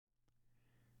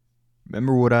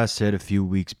Remember what I said a few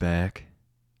weeks back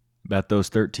about those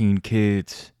 13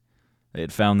 kids? They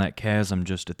had found that chasm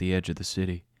just at the edge of the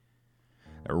city.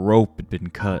 A rope had been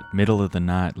cut middle of the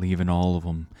night, leaving all of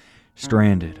them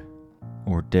stranded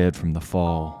or dead from the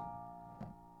fall.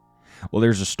 Well,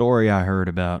 there's a story I heard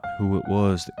about who it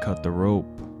was that cut the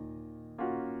rope.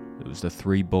 It was the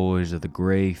 3 boys of the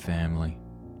Gray family.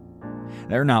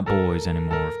 They're not boys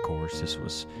anymore, of course. This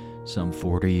was some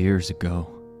 40 years ago.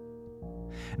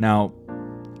 Now,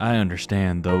 I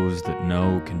understand those that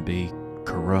know can be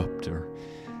corrupt or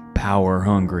power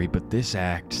hungry, but this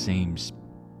act seems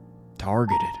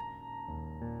targeted.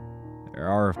 There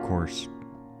are, of course,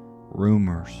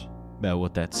 rumors about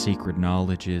what that secret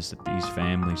knowledge is that these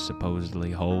families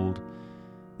supposedly hold.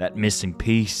 That missing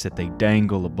piece that they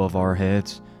dangle above our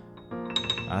heads.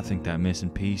 I think that missing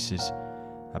piece is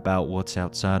about what's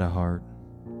outside of Hart.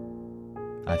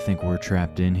 I think we're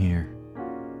trapped in here,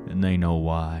 and they know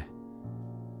why.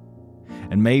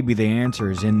 And maybe the answer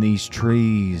is in these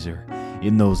trees, or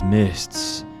in those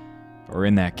mists, or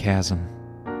in that chasm.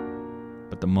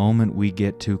 But the moment we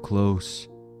get too close,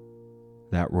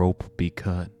 that rope will be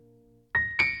cut.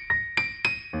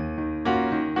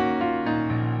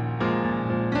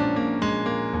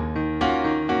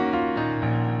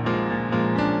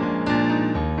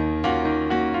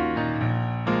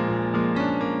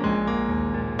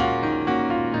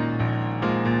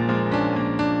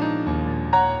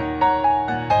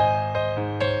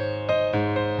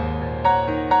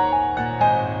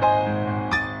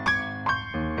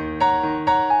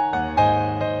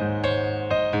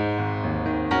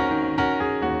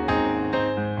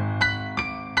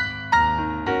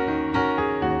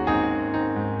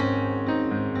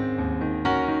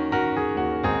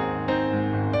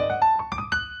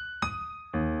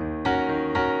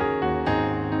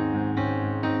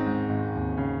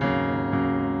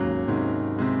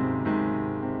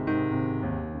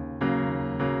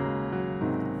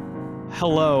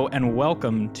 Hello and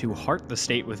welcome to Heart the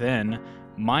State Within.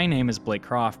 My name is Blake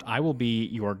Croft. I will be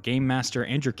your game master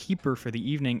and your keeper for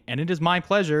the evening, and it is my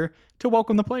pleasure to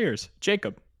welcome the players.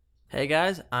 Jacob. Hey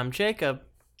guys, I'm Jacob.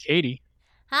 Katie.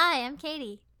 Hi, I'm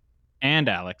Katie. And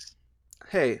Alex.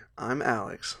 Hey, I'm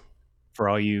Alex. For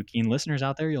all you keen listeners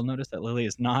out there, you'll notice that Lily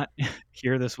is not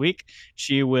here this week.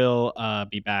 She will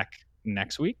be back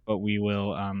next week, but we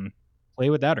will play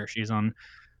without her. She's on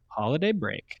holiday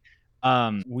break.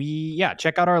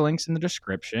 Check out our links in the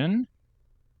description.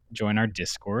 Join our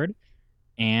Discord,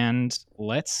 and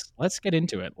let's get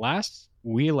into it. Last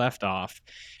we left off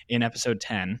in episode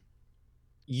 10,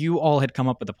 you all had come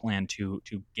up with a plan to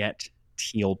get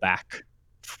Teal back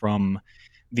from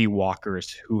the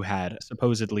walkers who had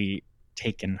supposedly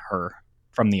taken her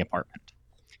from the apartment.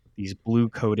 These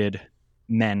blue-coated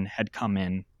men had come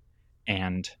in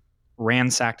and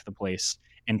ransacked the place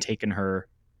and taken her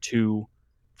to,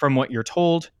 from what you're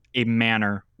told, a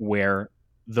manor where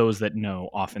those that know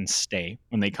often stay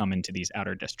when they come into these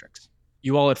outer districts.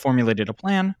 You all had formulated a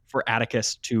plan for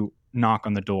Atticus to knock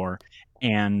on the door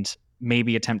and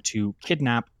maybe attempt to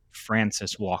kidnap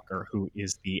Francis Walker, who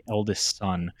is the eldest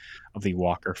son of the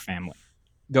Walker family.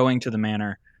 Going to the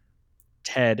manor,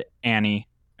 Ted, Annie,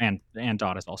 and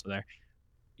Dot is also there.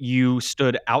 You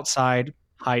stood outside,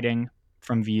 hiding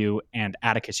from view, and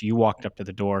Atticus, you walked up to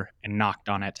the door and knocked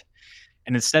on it.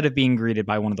 And instead of being greeted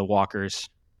by one of the walkers,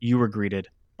 you were greeted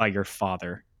by your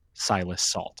father, Silas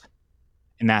Salt.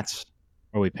 And that's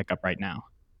where we pick up right now.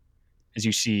 As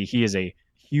you see, he is a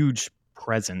huge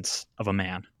presence of a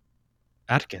man.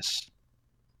 Atticus.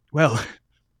 Well,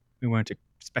 we weren't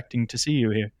expecting to see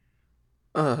you here.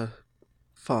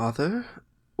 Father?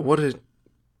 What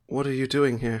are you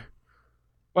doing here?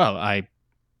 Well, I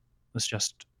was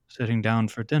just sitting down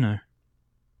for dinner.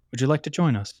 Would you like to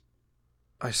join us?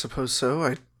 I suppose so.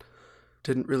 I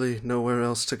didn't really know where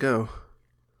else to go.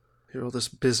 Hear all this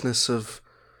business of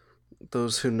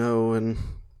those who know and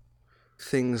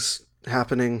things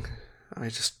happening.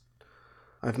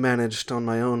 I've managed on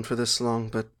my own for this long,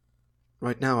 but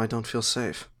right now I don't feel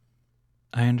safe.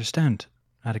 I understand,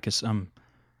 Atticus.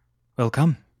 Well,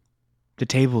 come. The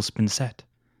table's been set.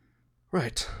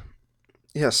 Right.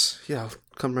 Yes, yeah, I'll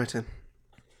come right in.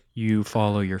 You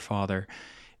follow your father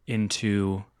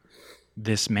into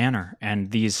this manor,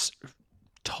 and these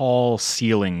tall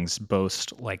ceilings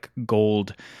boast like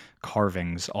gold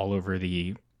carvings all over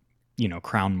the,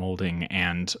 crown molding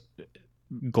and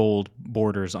gold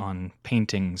borders on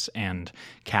paintings and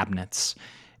cabinets.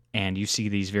 And you see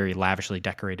these very lavishly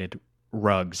decorated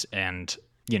rugs and,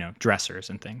 dressers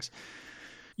and things.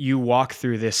 You walk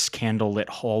through this candlelit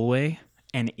hallway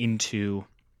and into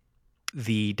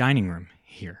the dining room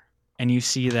here. And you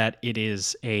see that it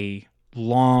is a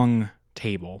long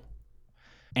table,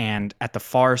 and at the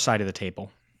far side of the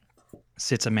table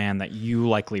sits a man that you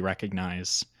likely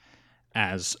recognize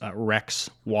as Rex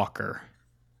Walker,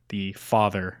 the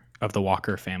father of the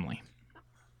Walker family.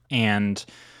 And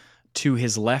to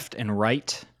his left and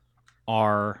right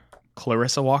are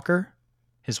Clarissa Walker,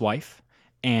 his wife,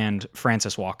 and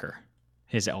Francis Walker,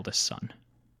 his eldest son.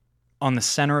 On the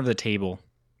center of the table,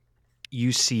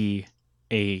 you see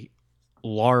a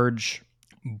large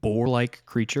boar-like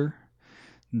creature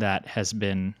that has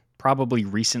been probably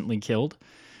recently killed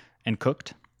and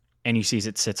cooked, and you see as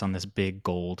it sits on this big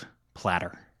gold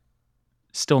platter.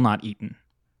 Still not eaten,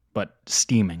 but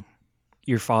steaming.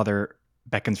 Your father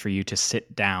beckons for you to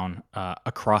sit down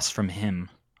across from him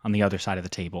on the other side of the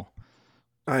table.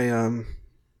 I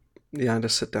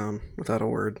just sit down without a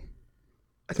word.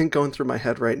 I think going through my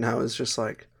head right now is just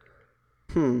like,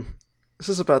 this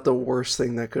is about the worst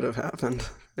thing that could have happened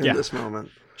in this moment.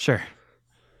 Sure.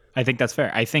 I think that's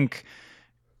fair. I think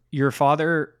your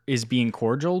father is being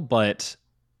cordial, but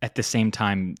at the same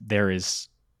time, there is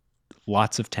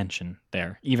lots of tension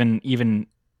there, even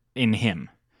in him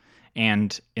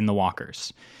and in the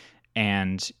Walkers.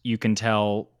 And you can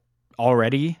tell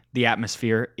already the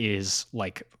atmosphere is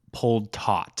like pulled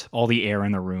taut. All the air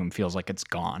in the room feels like it's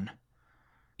gone.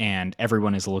 And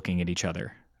everyone is looking at each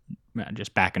other,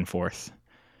 just back and forth.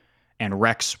 And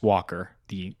Rex Walker,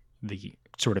 the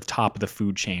sort of top of the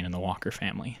food chain in the Walker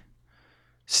family,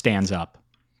 stands up.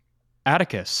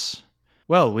 Atticus,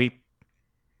 well, we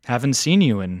haven't seen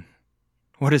you in,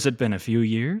 what has it been, a few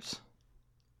years?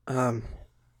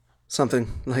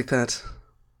 Something like that.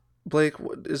 Blake,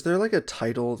 is there like a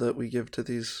title that we give to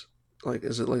these? Like,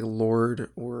 is it like Lord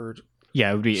or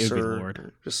Yeah, it would be Sir?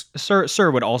 Lord. Just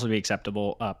Sir would also be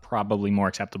acceptable, probably more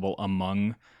acceptable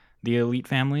among the elite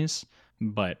families,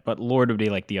 but Lord would be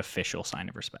like the official sign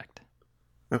of respect.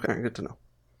 okay, good to know.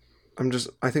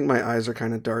 I think my eyes are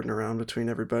kind of darting around between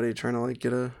everybody, trying to like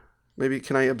get maybe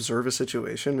can I observe a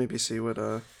situation? Maybe see what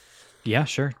Yeah,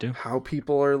 sure, do. how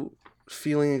people are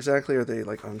feeling exactly. Are they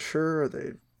like unsure? Are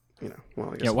they, well,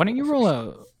 I guess. Yeah, why don't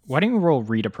you roll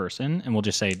read a person, and we'll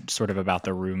just say sort of about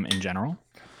the room in general.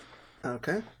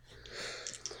 Okay.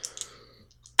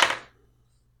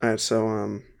 All right,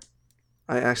 so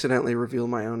I accidentally reveal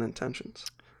my own intentions.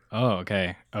 Oh,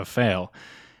 okay. A fail.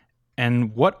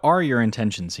 And what are your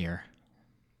intentions here?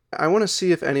 I want to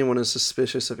see if anyone is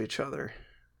suspicious of each other.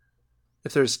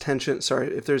 If there's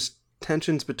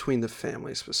tensions between the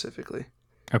family specifically.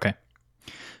 Okay.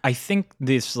 I think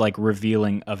this like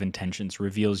revealing of intentions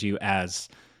reveals you as,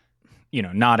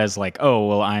 not as like, oh,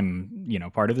 well, I'm,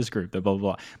 part of this group, blah, blah,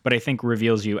 blah. But I think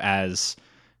reveals you as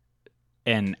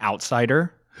an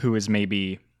outsider who is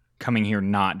maybe coming here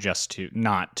not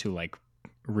to like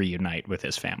reunite with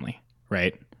his family,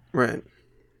 right? Right.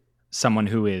 Someone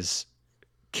who is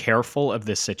careful of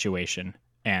this situation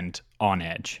and on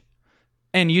edge.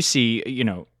 And you see,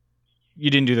 you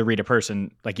didn't do the read a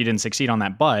person, like you didn't succeed on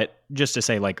that, but just to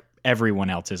say like everyone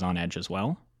else is on edge as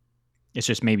well. It's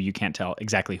just maybe you can't tell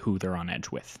exactly who they're on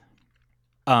edge with.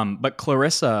 But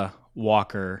Clarissa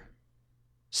Walker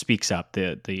speaks up,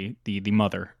 the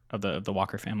mother of the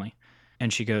Walker family,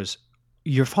 and she goes,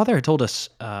 "Your father had told us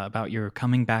about your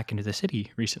coming back into the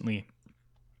city recently.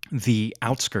 The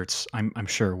outskirts, I'm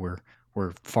sure,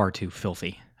 were far too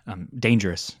filthy,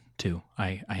 dangerous too.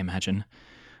 I imagine.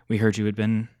 We heard you had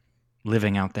been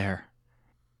living out there."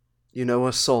 You know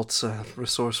us salts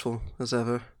resourceful as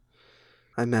ever.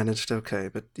 I managed okay,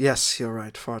 but yes, you're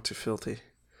right, far too filthy.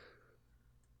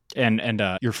 And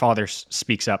your father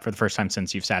speaks up for the first time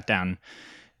since you've sat down,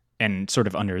 and sort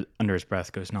of under his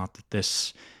breath goes, "Not that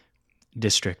this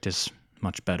district is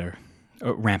much better,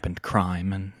 rampant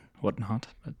crime and whatnot,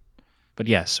 but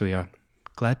yes, we are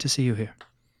glad to see you here."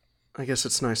 I guess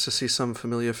it's nice to see some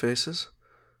familiar faces.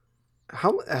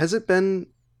 How has it been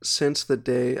since the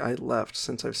day I left,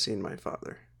 since I've seen my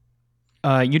father?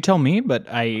 You tell me, but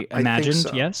I imagined, think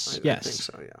so. yes. I think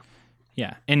so, yeah.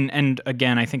 Yeah, and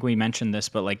again, I think we mentioned this,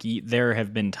 but like there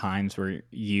have been times where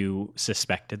you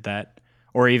suspected that,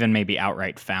 or even maybe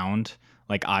outright found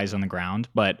like eyes on the ground,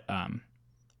 but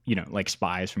like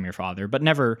spies from your father, but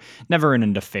never in a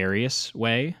nefarious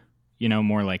way.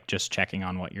 More like just checking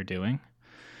on what you're doing.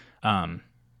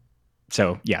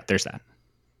 So yeah, there's that.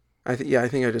 I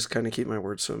think I just kind of keep my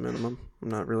words to a minimum. I'm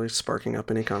not really sparking up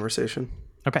any conversation.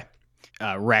 Okay.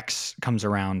 Rex comes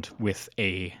around with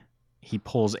he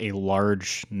pulls a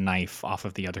large knife off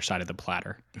of the other side of the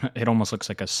platter. It almost looks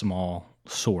like a small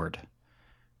sword.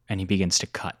 And he begins to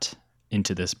cut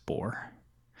into this boar.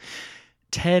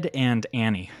 Ted and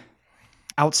Annie,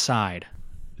 outside,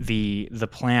 the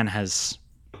plan has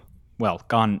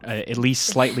gone at least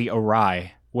slightly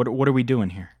awry. What are we doing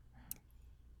here?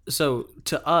 So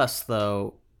to us,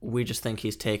 though, we just think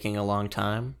he's taking a long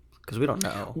time because we don't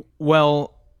know.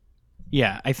 Well,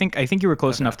 yeah, I think you were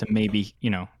close enough to maybe,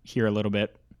 hear a little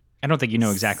bit. I don't think you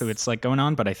know exactly what's like going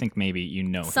on, but I think maybe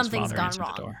his Something's father gone answered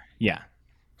wrong. the door. Yeah.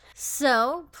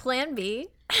 So, plan B.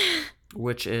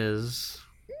 Which is...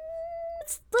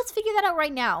 Let's figure that out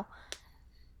right now.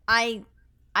 I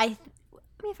mean,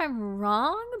 if I'm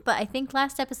wrong, but I think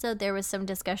last episode there was some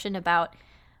discussion about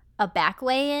a back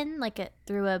way in,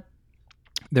 through a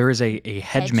There is a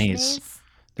hedge maze. maze.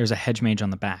 There's a hedge maze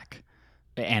on the back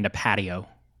and a patio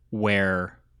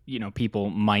where, people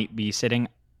might be sitting.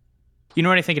 You know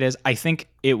what I think it is? I think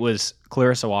it was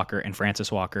Clarissa Walker and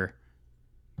Francis Walker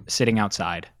sitting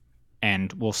outside,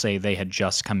 and we'll say they had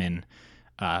just come in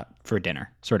for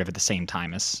dinner, sort of at the same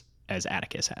time as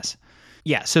Atticus has.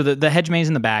 Yeah, so the hedge maze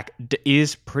in the back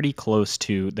is pretty close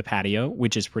to the patio,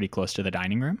 which is pretty close to the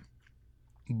dining room.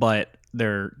 But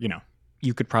they're,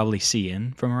 you could probably see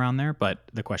in from around there, but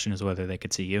the question is whether they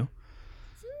could see you.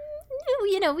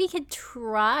 We could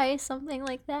try something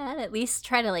like that. At least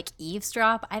try to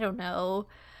eavesdrop. I don't know.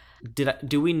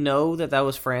 Do we know that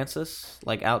was Francis,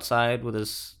 outside with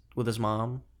his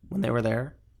mom when they were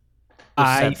there?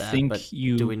 I said that, think but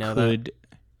you do we know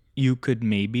you could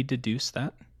maybe deduce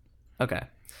that. Okay.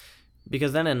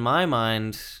 Because then in my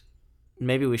mind,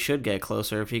 maybe we should get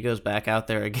closer. If he goes back out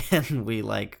there again, we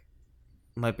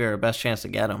might be our best chance to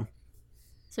get him.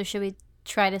 So should we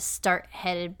try to start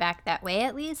headed back that way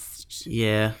at least?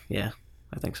 Yeah,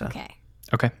 I think so.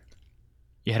 Okay.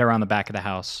 You head around the back of the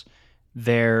house.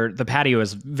 The patio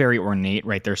is very ornate,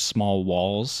 right? There's small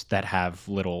walls that have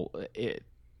little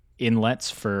inlets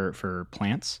for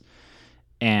plants.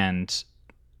 And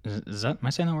am I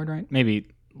saying that word right? Maybe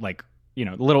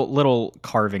little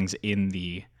carvings in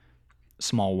the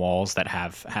small walls that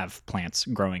have plants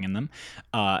growing in them,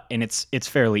 and it's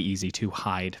fairly easy to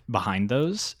hide behind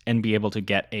those and be able to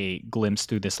get a glimpse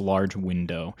through this large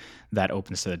window that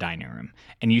opens to the dining room.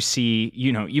 And you see,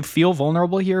 you feel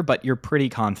vulnerable here, but you're pretty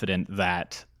confident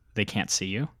that they can't see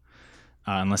you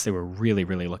unless they were really,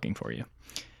 really looking for you.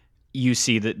 You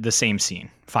see the same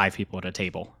scene: 5 people at a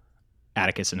table,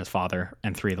 Atticus and his father,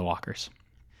 and 3 of the walkers,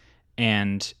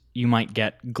 and you might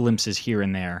get glimpses here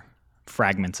and there.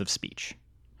 Fragments of speech.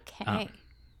 Okay.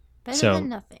 Better so- than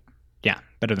nothing. Yeah,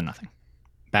 better than nothing.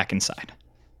 Back inside.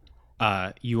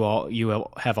 You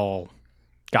have all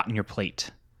gotten your plate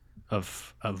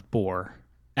of boar.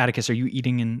 Atticus, are you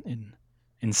eating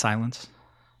in silence?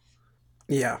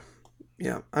 Yeah.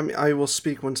 I mean, I will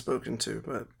speak when spoken to,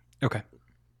 but Okay.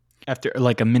 After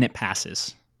a minute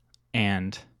passes,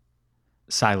 and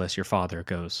Silas, your father,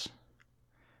 goes,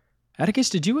 Atticus,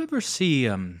 did you ever see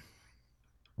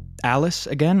Alice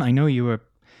again? I know you were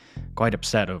quite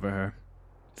upset over her.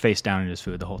 Face down in his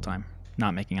food the whole time,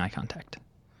 not making eye contact.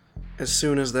 as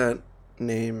soon as that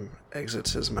name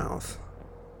exits his mouth,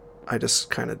 I just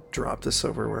kind of drop the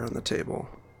silverware on the table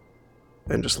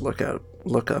and just look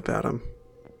up at him,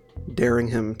 daring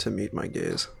him to meet my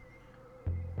gaze.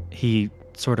 He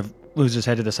sort of moves his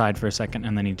head to the side for a second,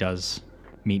 and then he does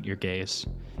meet your gaze.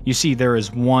 You see there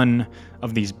is one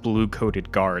of these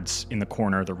blue-coated guards in the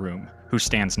corner of the room who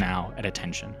stands now at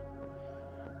attention.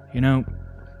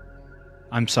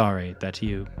 I'm sorry that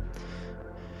you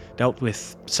dealt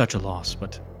with such a loss,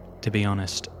 but to be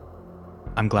honest,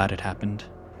 I'm glad it happened.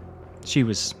 She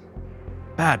was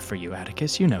bad for you,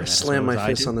 Atticus. You know I that. slam my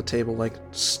fist do. on the table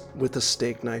with a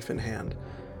steak knife in hand,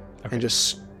 Okay. and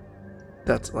just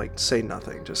say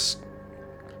nothing. Just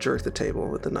jerk the table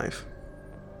with the knife.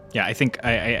 Yeah, I think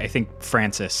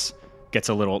Francis gets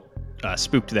a little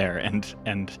spooked there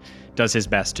and does his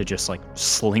best to just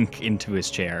slink into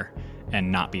his chair and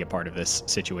not be a part of this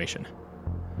situation.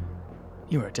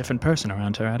 You were a different person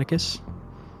around her, Atticus.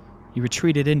 You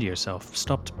retreated into yourself,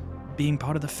 stopped being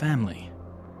part of the family.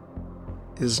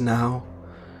 Is now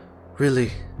really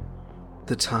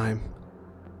the time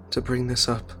to bring this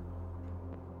up?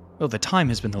 Well, the time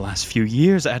has been the last few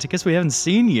years, Atticus. We haven't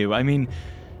seen you. I mean,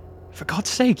 for God's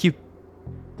sake, you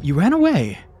ran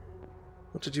away.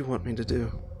 What did you want me to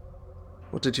do?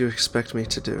 What did you expect me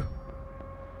to do?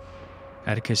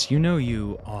 Atticus,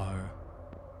 you are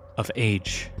of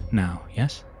age now,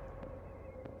 yes?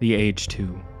 The age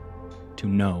to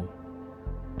know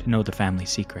the family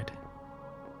secret.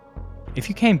 If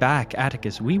you came back,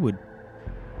 Atticus, we would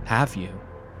have you.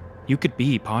 You could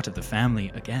be part of the family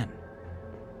again.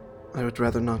 I would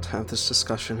rather not have this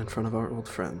discussion in front of our old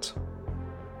friends.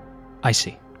 I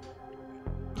see.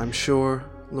 I'm sure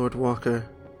Lord Walker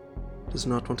does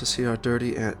not want to see our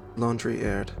dirty laundry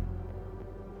aired.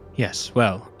 Yes,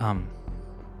 well,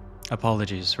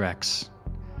 apologies, Rex.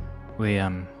 We,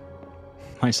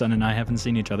 my son and I haven't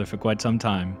seen each other for quite some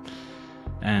time.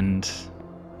 And,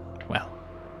 well,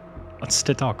 what's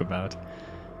to talk about?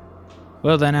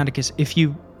 Well then, Atticus, if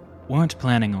you weren't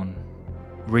planning on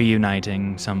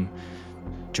reuniting, some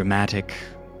dramatic,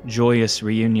 joyous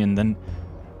reunion, then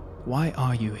why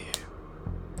are you here?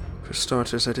 For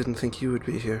starters, I didn't think you would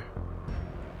be here.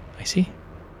 I see.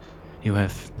 You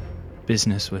have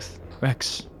business with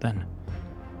Rex, then.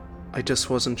 I just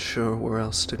wasn't sure where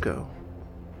else to go.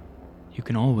 You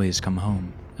can always come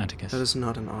home, Atticus. That is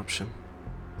not an option.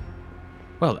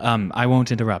 Well, I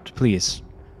won't interrupt, please.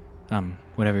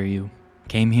 Whatever you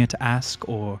came here to ask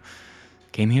or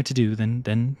came here to do,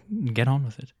 then get on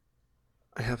with it.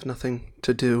 I have nothing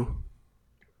to do.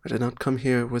 I did not come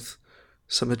here with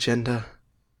some agenda.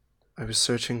 I was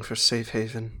searching for safe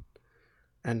haven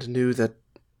and knew that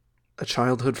a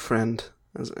childhood friend,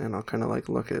 and I'll kind of like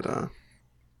look at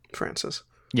Francis.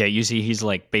 Yeah, you see he's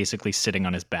like basically sitting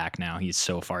on his back now. He's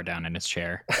so far down in his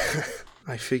chair.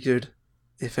 I figured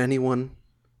if anyone,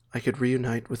 I could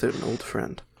reunite with an old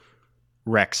friend.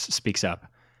 Rex speaks up.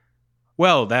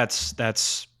 Well,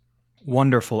 that's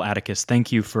wonderful, Atticus.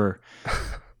 Thank you for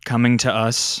coming to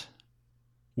us.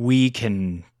 We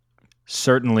can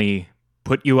certainly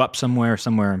put you up somewhere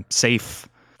safe,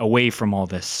 away from all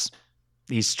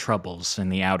these troubles in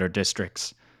the outer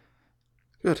districts.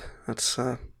 Good. That's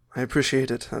I appreciate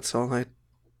it. That's all. I've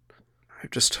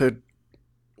just heard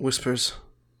whispers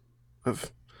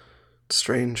of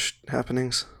strange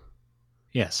happenings.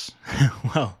 Yes.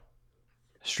 Well,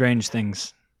 strange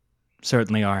things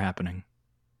certainly are happening.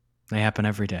 They happen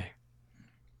every day.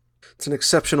 It's an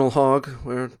exceptional hog.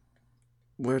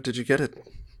 Where did you get it?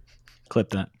 Clip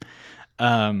that.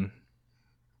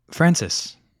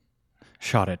 Francis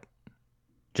shot it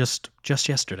just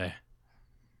yesterday.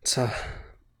 It's a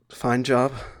fine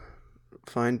job.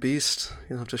 Fine beast.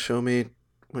 You'll have to show me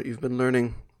what you've been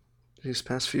learning these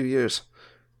past few years.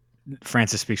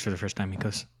 Francis speaks for the first time. He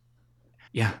goes,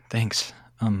 "Yeah, thanks.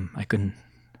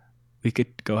 We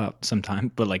could go out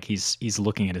sometime," but like he's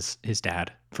looking at his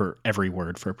dad for every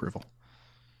word for approval.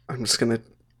 I'm just gonna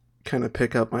kind of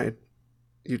pick up my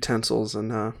utensils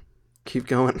and keep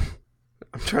going.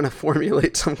 I'm trying to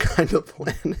formulate some kind of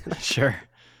plan. Sure.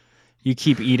 You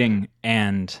keep eating,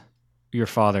 and your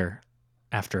father,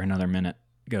 after another minute,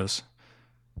 goes,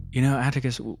 "You know,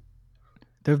 Atticus,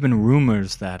 there have been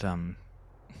rumors that,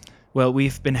 well,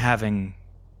 we've been having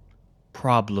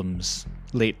problems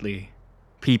lately.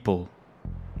 People,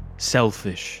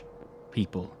 selfish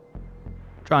people,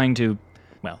 trying to,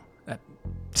 well,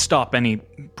 stop any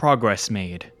progress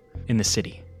made in the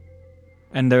city.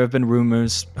 And there have been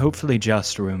rumors, hopefully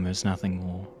just rumors, nothing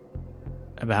more,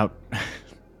 about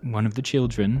one of the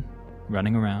children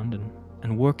running around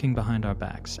and working behind our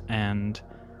backs. And,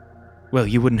 well,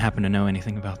 you wouldn't happen to know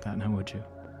anything about that, now would you?"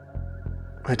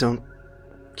 I don't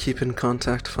keep in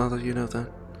contact, Father, you know that.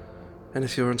 And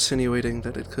if you're insinuating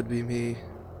that it could be me,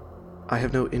 I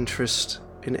have no interest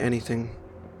in anything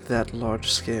that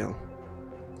large scale.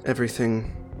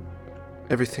 Everything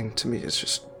to me is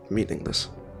just meaningless.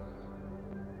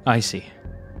 I see.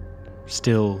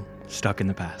 Still stuck in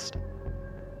the past.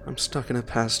 I'm stuck in a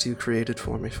past you created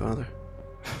for me, Father.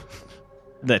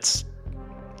 Let's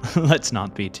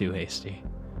not be too hasty.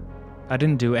 I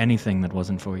didn't do anything that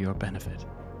wasn't for your benefit.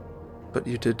 But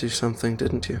you did do something,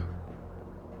 didn't you?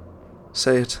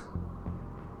 Say it.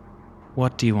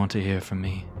 What do you want to hear from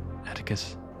me,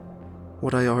 Atticus?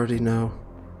 What I already know.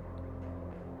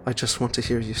 I just want to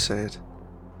hear you say it.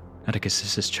 Atticus,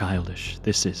 this is childish.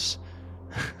 This is,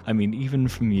 I mean, even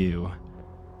from you,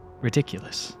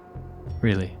 ridiculous.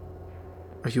 Really.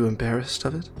 Are you embarrassed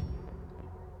of it?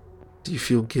 Do you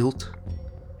feel guilt?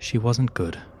 She wasn't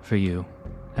good for you,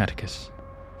 Atticus.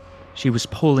 She was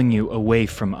pulling you away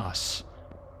from us.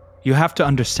 You have to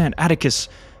understand, Atticus,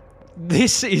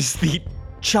 this is the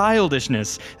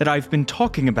childishness that I've been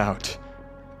talking about.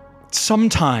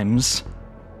 Sometimes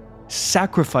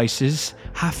sacrifices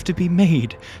have to be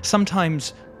made.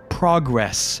 Sometimes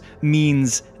progress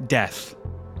means death.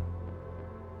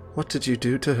 What did you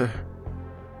do to her?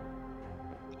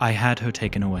 I had her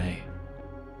taken away.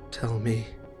 Tell me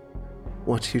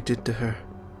what you did to her.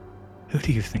 Who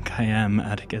do you think I am,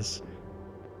 Atticus?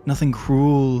 Nothing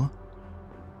cruel.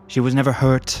 She was never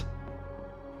hurt.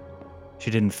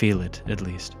 She didn't feel it, at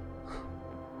least.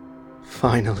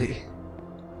 Finally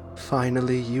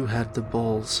you had the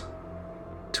balls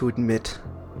to admit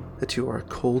that you are a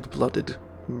cold-blooded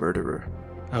murderer.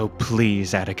 Oh,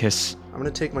 please, Atticus. I'm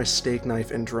gonna take my steak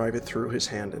knife and drive it through his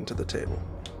hand into the table.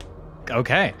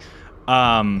 Okay.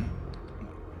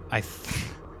 I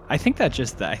think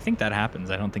that happens.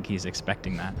 I don't think he's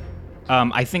expecting that.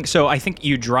 I think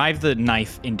you drive the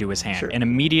knife into his hand, Sure. and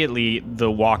immediately the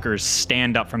walkers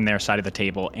stand up from their side of the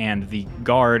table, and the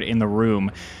guard in the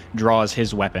room draws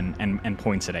his weapon and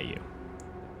points it at you.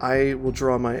 I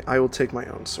will take my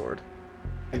own sword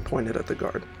and point it at the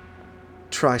guard.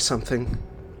 Try something.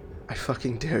 I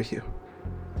fucking dare you.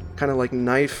 Kind of like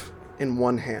knife in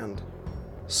one hand,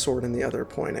 sword in the other,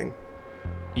 pointing.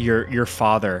 Your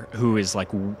father, who is like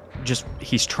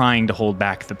he's trying to hold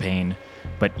back the pain,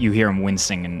 but you hear him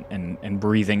wincing and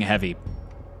breathing heavy.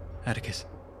 Atticus,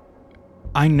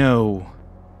 I know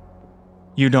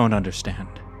you don't understand.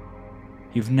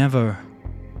 You've never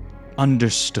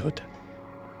understood.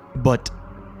 But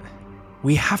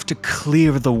we have to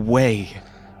clear the way.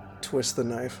 Twist the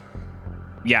knife.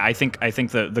 Yeah, I think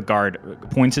the guard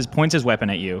points his weapon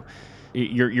at you.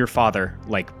 Your father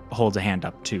holds a hand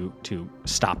up to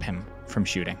stop him from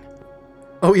shooting.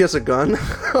 Oh, he has a gun?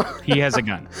 He has a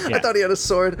gun. Yeah. I thought he had a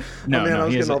sword. No, oh, man, I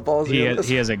was getting all ballsy.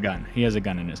 He has a gun. He has a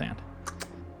gun in his hand.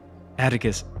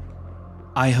 Atticus,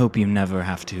 I hope you never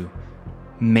have to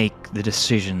make the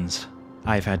decisions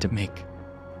I've had to make.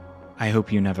 I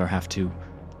hope you never have to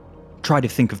try to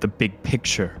think of the big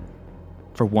picture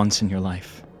for once in your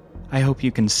life. I hope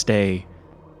you can stay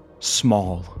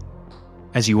small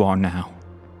as you are now.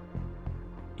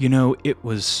 You know, it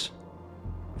was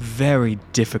very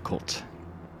difficult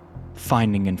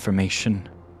finding information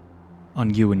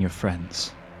on you and your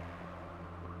friends.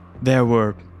 There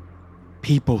were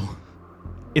people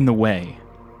in the way.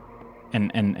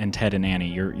 And Ted and Annie,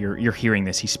 you're hearing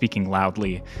this. He's speaking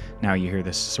loudly. Now you hear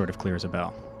this sort of clear as a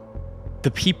bell.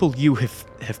 The people you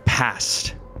have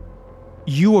passed,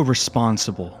 you are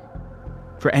responsible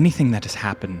for anything that has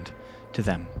happened to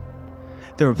them.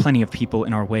 There are plenty of people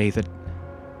in our way that,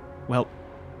 well,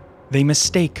 they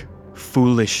mistake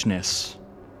foolishness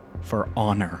for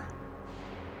honor.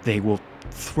 They will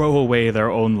throw away their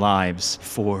own lives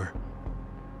for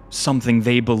something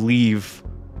they believe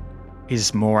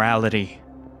is morality,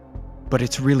 but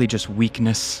it's really just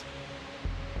weakness.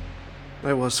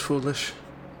 I was foolish.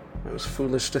 I was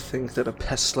foolish to think that a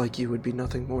pest like you would be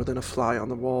nothing more than a fly on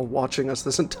the wall watching us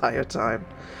this entire time.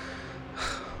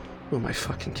 Who am I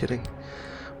fucking kidding?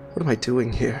 What am I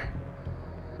doing here?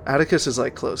 Atticus is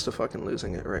close to fucking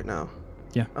losing it right now.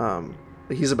 Yeah.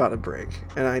 He's about to break,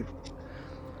 and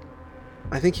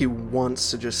I think he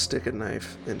wants to just stick a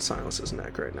knife in Silas's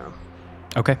neck right now.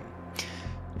 Okay.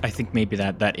 I think maybe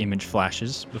that image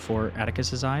flashes before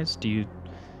Atticus's eyes. Do you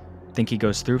think he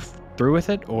goes through with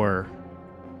it, or?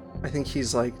 I think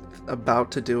he's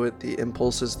about to do it. The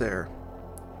impulse is there,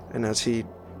 and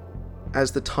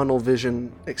as the tunnel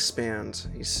vision expands,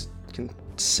 he can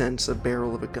sense a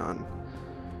barrel of a gun.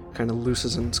 Kind of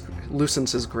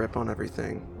loosens his grip on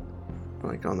everything,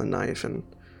 on the knife, and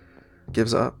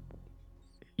gives up.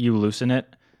 You loosen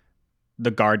it.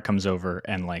 The guard comes over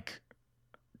and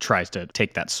tries to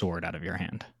take that sword out of your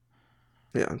hand.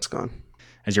 Yeah, it's gone.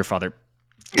 As your father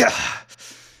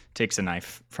takes a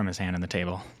knife from his hand on the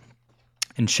table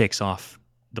and shakes off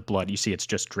the blood. You see it's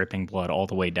just dripping blood all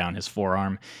the way down his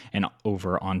forearm and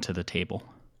over onto the table.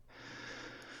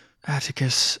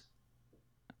 Atticus,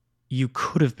 you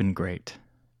could have been great.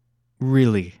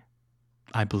 Really,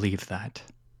 I believe that.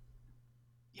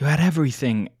 You had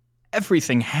everything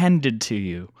handed to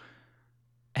you,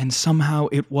 and somehow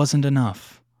it wasn't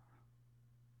enough.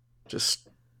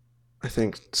 I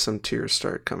think some tears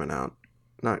start coming out.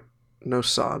 No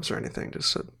sobs or anything,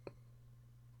 just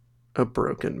a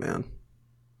broken man.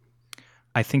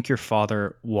 I think your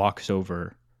father walks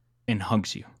over and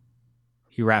hugs you.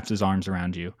 He wraps his arms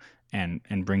around you and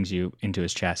brings you into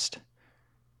his chest.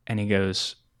 And he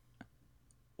goes,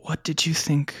 "What did you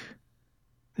think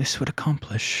this would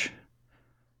accomplish?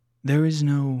 There is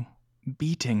no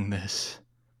beating this.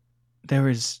 There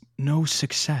is no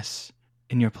success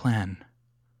in your plan.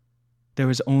 There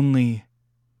is only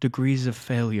degrees of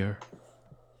failure.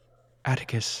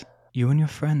 Atticus, you and your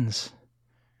friends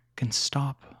can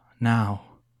stop now.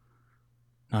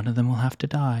 None of them will have to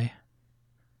die.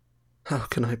 How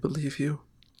can I believe you?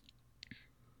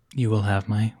 You will have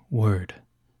my word,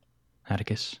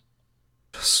 Atticus."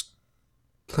 Just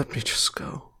let me just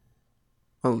go.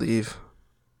 I'll leave.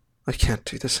 I can't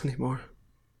do this anymore.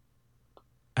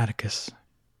 Atticus,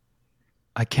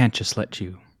 I can't just let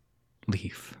you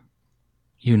leave.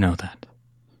 You know that.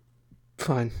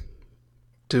 Fine.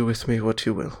 Do with me what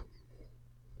you will.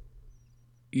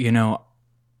 You know,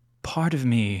 part of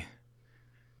me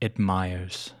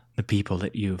admires the people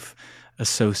that you've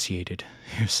associated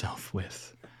yourself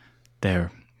with.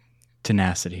 Their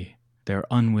tenacity, their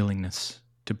unwillingness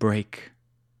to break,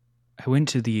 I went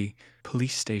to the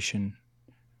police station,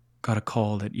 got a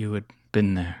call that you had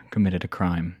been there, committed a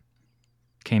crime.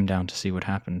 Came down to see what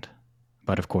happened.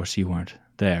 But of course you weren't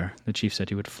there. The chief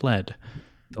said you had fled.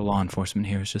 The law enforcement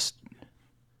here is just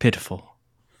pitiful.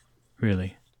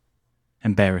 Really.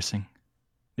 Embarrassing.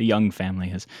 The Young family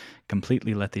has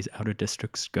completely let these outer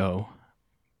districts go.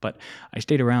 But I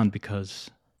stayed around because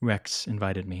Rex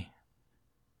invited me.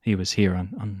 He was here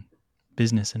on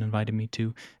business and invited me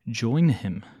to join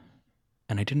him.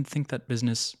 And I didn't think that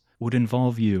business would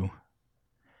involve you.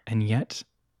 And yet,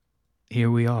 here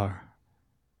we are.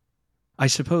 I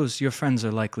suppose your friends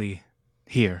are likely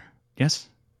here, yes?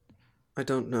 I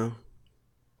don't know.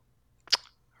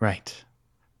 Right.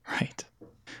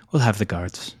 We'll have the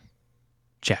guards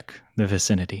check the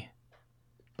vicinity.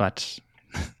 But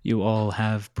you all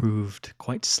have proved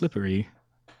quite slippery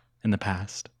in the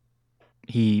past.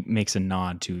 He makes a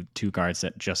nod to two guards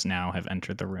that just now have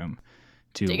entered the room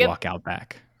to Jacob? walk out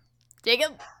back.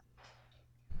 Jacob,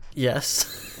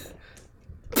 Yes.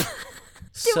 did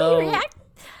So we react?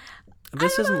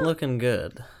 this I don't isn't know. looking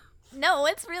good. No,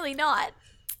 it's really not.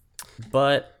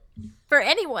 But For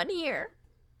anyone here.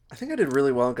 I think I did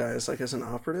really well, guys. Like, as an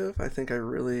operative, I think I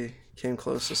really came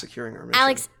close to securing our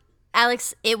mission.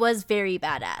 Alex, it was very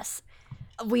badass.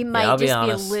 We might I'll be just be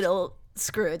a honest. little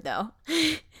screwed, though.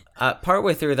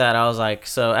 partway through that, I was like,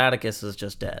 so Atticus is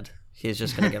just dead. He's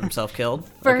just going to get himself killed?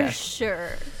 For Okay.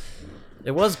 sure.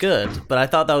 It was good, but I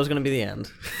thought that was going to be the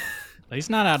end. He's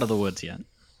not out of the woods yet.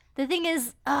 The thing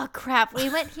is, oh crap, we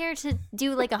went here to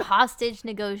do like a hostage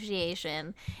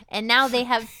negotiation, and now they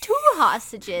have 2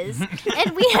 hostages,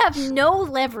 and we have no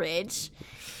leverage.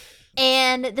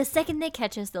 And the second they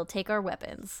catch us, they'll take our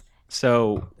weapons.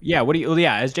 So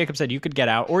as Jacob said, you could get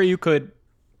out, or you could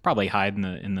probably hide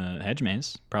in the hedge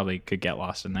maze. Probably could get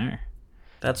lost in there.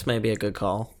 That's maybe a good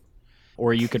call.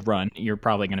 Or you could run. You're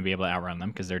probably going to be able to outrun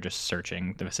them because they're just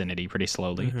searching the vicinity pretty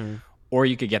slowly. Or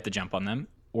you could get the jump on them,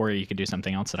 or you could do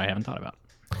something else that I haven't thought about.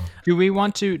 Do we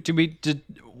want to,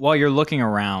 while you're looking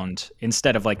around,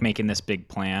 instead of like making this big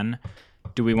plan,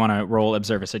 do we want to roll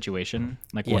observe a situation?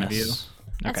 Like one of you? Yes.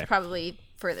 That's Okay. probably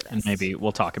for the best. And maybe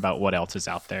we'll talk about what else is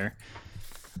out there.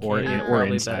 Or, You're or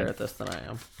probably inside. better at this than I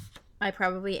am. I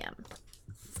probably am.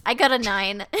 I got a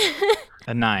 9.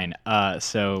 A 9.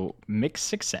 So mixed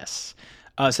success.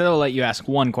 So that'll let you ask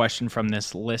one question from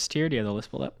this list here. Do you have the list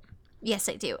pulled up? Yes,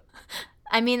 I do.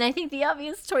 I mean, I think the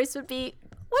obvious choice would be,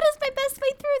 what is my best way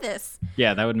through this?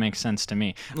 Yeah, that would make sense to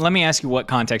me. Let me ask you what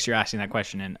context you're asking that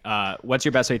question in. What's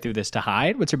your best way through this to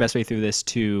hide? What's your best way through this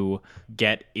to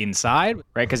get inside?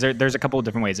 Right? Because there's a couple of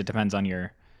different ways. It depends on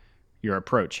your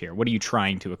approach here. What are you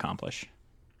trying to accomplish?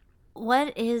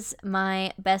 What is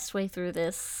my best way through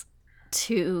this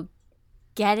to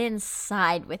get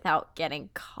inside without getting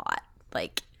caught?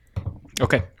 Like,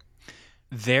 Okay.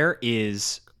 There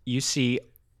is, you see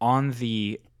on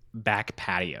the back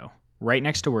patio, right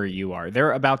next to where you are,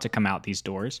 they're about to come out these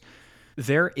doors.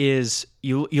 There is,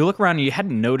 you look around and you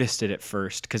hadn't noticed it at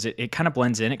first because it kind of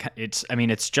blends in.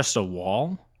 It's just a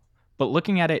wall, but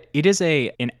looking at it, it is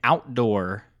an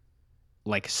outdoor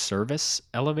like service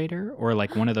elevator or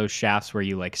like one of those shafts where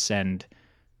you like send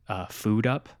food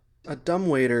up. A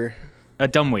dumbwaiter. A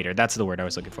dumbwaiter, that's the word I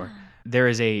was looking for. There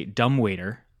is a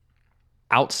dumbwaiter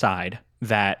outside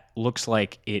that looks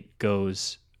like it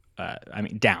goes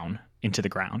down into the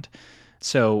ground.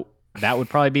 So that would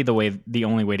probably be the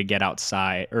only way to get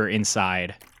outside or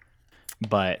inside,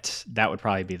 but that would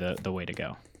probably be the way to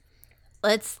go.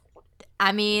 let's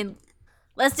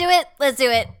do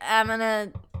it. I'm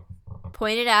gonna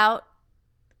point it out.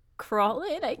 Crawl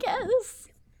in, I guess.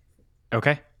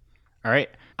 Okay. All right.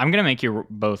 I'm going to make you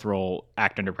both roll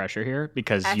act under pressure here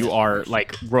because Act you under are pressure.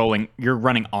 like you're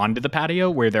running onto the patio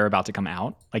where they're about to come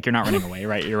out. Like you're not running away,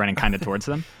 right? You're running kind of towards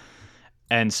them.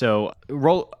 And so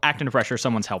roll act under pressure.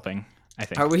 Someone's helping, I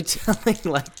think. Are we telling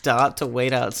like Dot to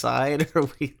wait outside? Or are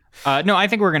we? No, I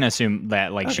think we're going to assume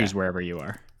that like Okay. she's wherever you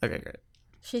are. Okay, great.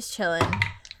 She's chilling.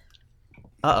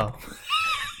 Uh-oh.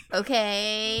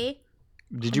 Okay.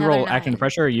 Did you Another roll act 9. under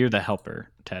pressure or you're the helper,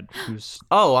 Ted? Who's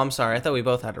Oh, I'm sorry. I thought we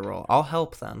both had to roll. I'll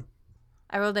help then.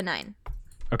 I rolled a 9.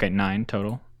 Okay, 9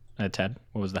 total. Ted,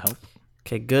 what was the help?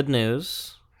 Okay, good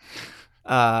news.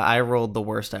 I rolled the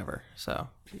worst ever. So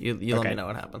you let Okay. me know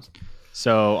what happens.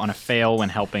 So on a fail when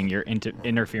helping, your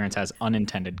interference has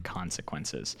unintended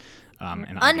consequences. And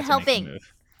I get to make a Unhelping.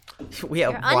 move.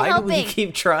 Yeah, You're why do we unhelping.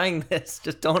 keep trying this?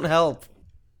 Just don't help.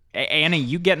 Anna,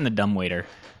 you get in the dumbwaiter,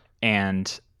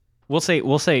 and we'll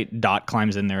say Dot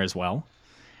climbs in there as well.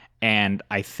 And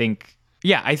I think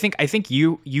Yeah, I think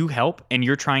you help, and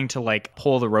you're trying to like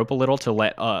pull the rope a little to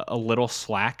let a little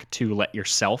slack to let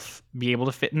yourself be able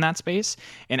to fit in that space.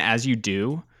 And as you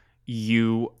do,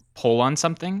 you pull on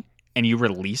something and you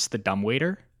release the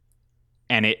dumbwaiter,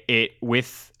 and it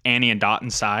with Annie and Dot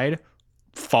inside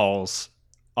falls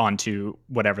onto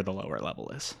whatever the lower level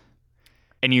is,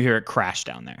 and you hear it crash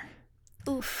down there.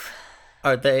 Oof.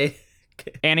 Are they?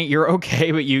 Annie, you're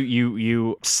okay, but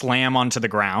you slam onto the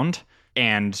ground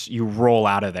and you roll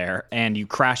out of there and you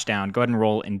crash down. Go ahead and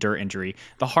roll endure injury.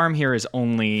 The harm here is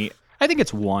only, I think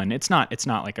it's 1. It's not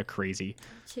like a crazy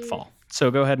 2. fall.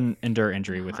 So go ahead and endure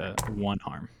injury with a 1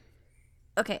 harm.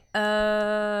 Okay.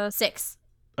 6.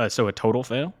 So a total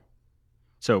fail.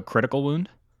 So critical wound.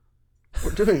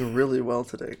 We're doing really well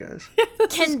today, guys.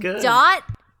 Can good. Dot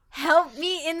help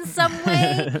me in some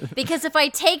way? Because if I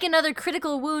take another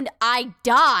critical wound, I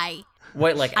die.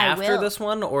 Wait, like I after will. this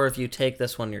one, or if you take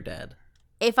this one, you're dead?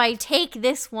 If I take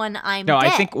this one, I'm No,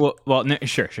 dead. I think well no,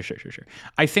 sure.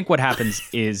 I think what happens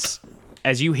is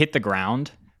as you hit the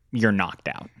ground, you're knocked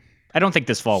out. I don't think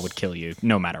this fall would kill you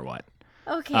no matter what.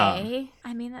 Okay.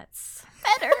 I mean, that's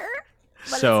better.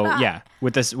 But So it's not. yeah,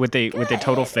 with a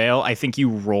total fail, I think you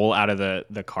roll out of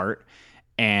the cart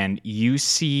and you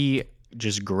see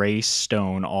just gray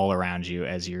stone all around you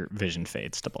as your vision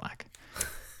fades to black.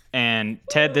 And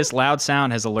Ted, this loud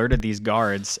sound has alerted these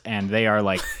guards, and they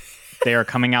are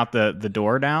coming out the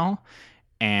door now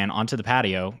and onto the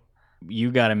patio.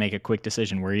 You got to make a quick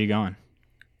decision. Where are you going?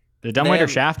 The dumbwaiter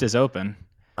shaft is open.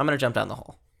 I'm gonna jump down the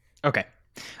hole. Okay.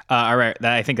 All right.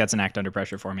 I think that's an act under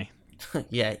pressure for me.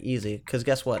 Yeah, easy. Because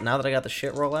guess what? Now that I got the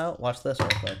shit roll out, watch this real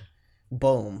quick.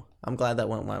 Boom. I'm glad that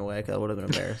went my way, because that would have been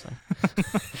embarrassing.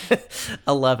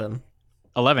 11.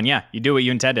 11, yeah. You do what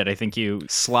you intended. I think you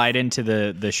slide into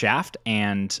the shaft,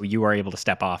 and you are able to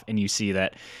step off, and you see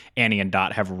that Annie and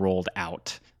Dot have rolled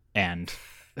out, and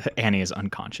Annie is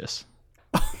unconscious.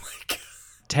 Oh my god.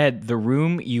 Ted, the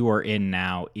room you are in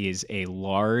now is a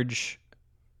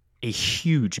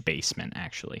huge basement,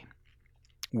 actually,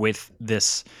 with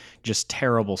this just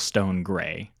terrible stone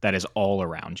gray that is all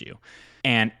around you.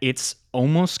 And it's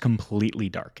almost completely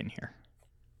dark in here.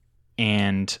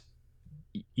 And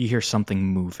you hear something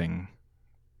moving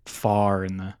far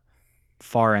in the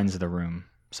far ends of the room,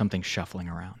 something shuffling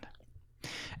around.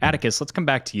 Atticus, let's come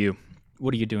back to you.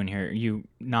 What are you doing here?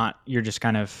 You're just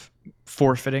kind of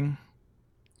forfeiting,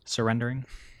 surrendering?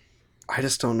 I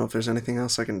just don't know if there's anything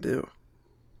else I can do.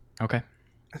 Okay.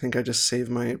 I think I just saved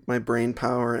my brain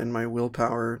power and my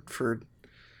willpower for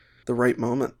the right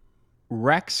moment.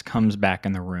 Rex comes back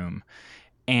in the room,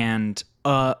 and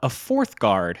a fourth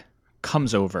guard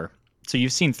comes over. So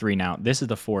you've seen 3 now. This is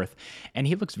the 4th, and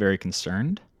he looks very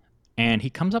concerned. And he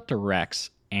comes up to Rex,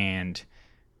 and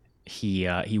he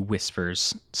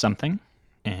whispers something,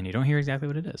 and you don't hear exactly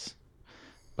what it is.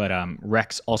 But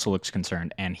Rex also looks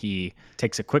concerned, and he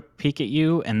takes a quick peek at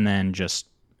you, and then just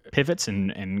pivots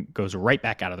and goes right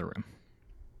back out of the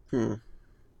room.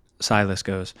 Silas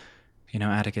goes,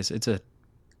 Atticus, it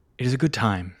is a good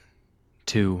time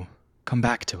to come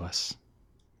back to us.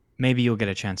 Maybe you'll get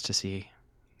a chance to see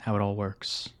how it all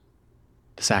works.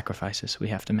 The sacrifices we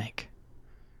have to make.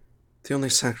 The only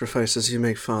sacrifices you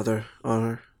make, Father,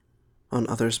 are on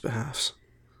others' behalfs.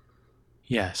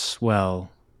 Yes, well,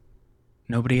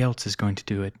 nobody else is going to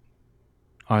do it,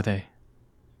 are they?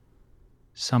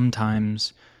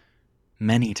 Sometimes,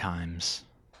 many times,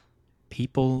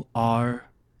 people are,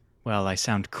 well, I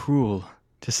sound cruel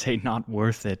to say not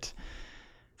worth it,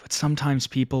 but sometimes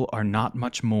people are not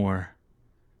much more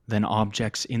than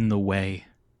objects in the way.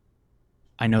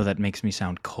 I know that makes me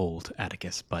sound cold,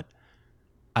 Atticus, but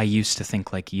I used to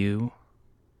think like you,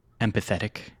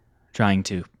 empathetic, trying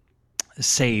to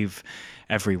save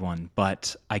everyone,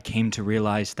 but I came to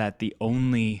realize that the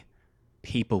only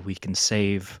people we can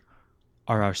save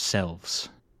are ourselves.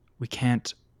 We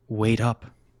can't wait up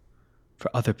for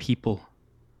other people.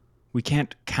 We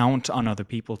can't count on other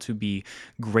people to be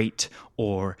great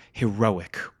or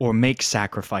heroic or make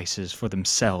sacrifices for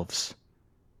themselves.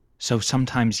 So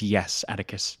sometimes, yes,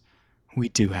 Atticus, we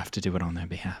do have to do it on their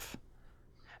behalf.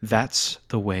 That's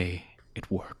the way it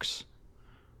works.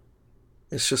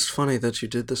 It's just funny that you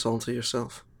did this all to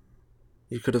yourself.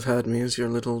 You could have had me as your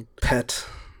little pet,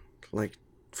 like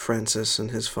Francis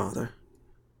and his father.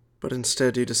 But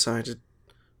instead you decided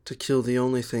to kill the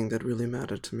only thing that really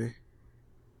mattered to me.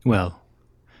 Well,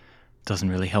 it doesn't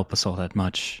really help us all that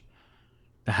much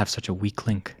to have such a weak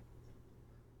link.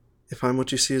 If I'm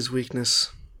what you see as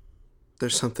weakness,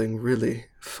 there's something really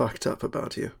fucked up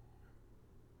about you.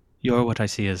 You're what I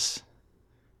see as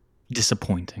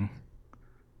disappointing.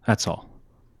 That's all.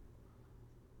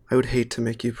 I would hate to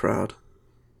make you proud,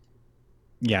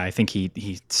 Yeah, I think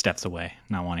he steps away,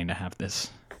 not wanting to have this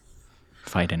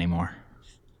fight anymore.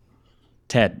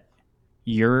 Ted,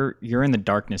 you're in the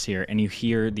darkness here, and you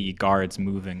hear the guards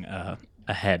moving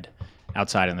ahead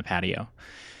outside on the patio.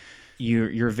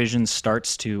 Your vision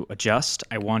starts to adjust.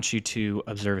 I want you to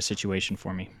observe a situation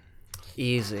for me.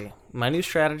 Easy. My new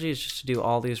strategy is just to do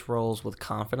all these rolls with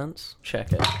confidence.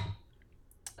 Check it.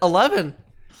 11.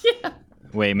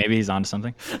 Wait, maybe he's onto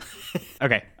something.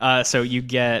 Okay, so you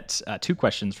get 2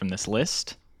 questions from this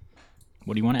list.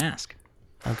 What do you want to ask?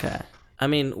 Okay. I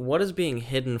mean, what is being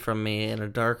hidden from me in a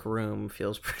dark room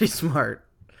feels pretty smart.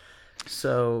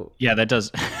 So Yeah, that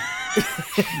does.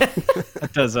 That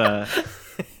does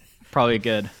probably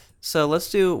good. So let's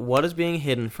do what is being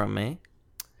hidden from me.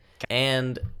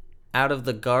 And out of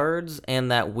the guards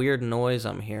and that weird noise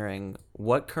I'm hearing,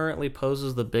 what currently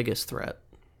poses the biggest threat?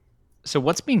 So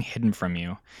what's being hidden from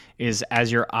you is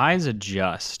as your eyes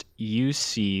adjust, you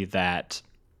see that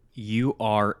you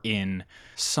are in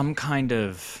some kind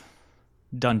of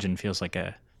dungeon. Feels like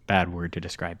a bad word to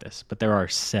describe this, but there are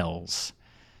cells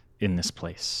in this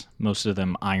place. Most of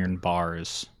them iron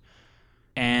bars.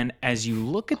 And as you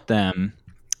look at them,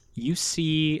 you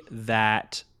see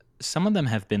that some of them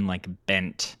have been like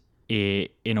bent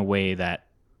in a way that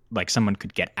like someone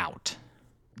could get out.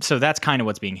 So that's kind of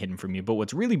what's being hidden from you. But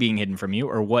what's really being hidden from you,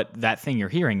 or what that thing you're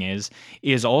hearing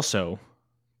is also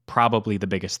probably the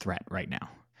biggest threat right now.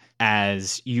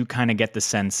 As you kind of get the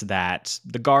sense that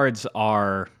the guards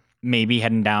are maybe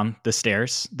heading down the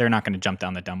stairs. They're not going to jump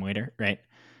down the dumbwaiter, right?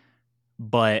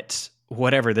 But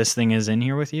whatever this thing is in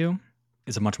here with you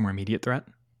is a much more immediate threat.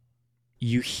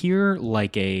 You hear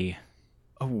like a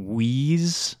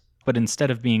wheeze, but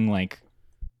instead of being like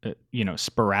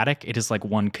sporadic, it is like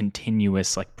one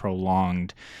continuous, like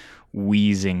prolonged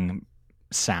wheezing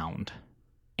sound.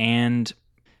 And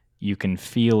you can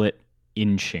feel it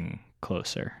inching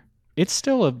closer. It's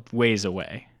still a ways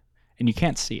away, and you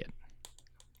can't see it.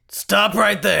 Stop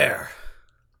right there!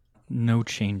 No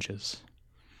changes.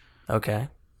 Okay.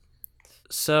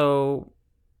 So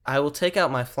I will take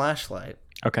out my flashlight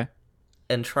Okay.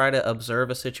 and try to observe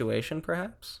a situation,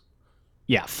 perhaps?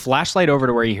 Yeah, flashlight over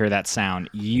to where you hear that sound.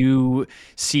 You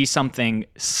see something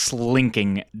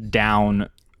slinking down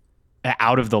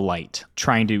out of the light,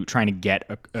 trying to get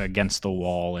against the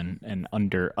wall and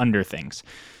under things.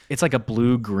 It's like a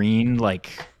blue-green, like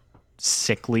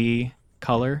sickly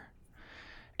color,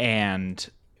 and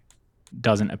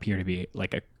doesn't appear to be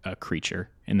like a creature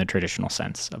in the traditional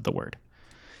sense of the word.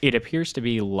 It appears to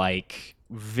be like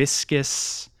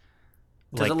viscous.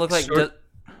 Does it look like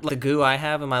the goo I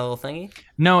have in my little thingy?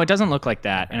 No, it doesn't look like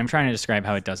that. And I'm trying to describe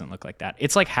how it doesn't look like that.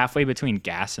 It's like halfway between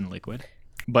gas and liquid,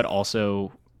 but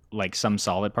also like some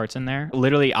solid parts in there,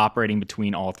 literally operating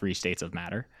between all 3 states of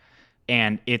matter.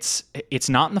 And it's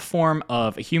not in the form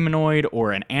of a humanoid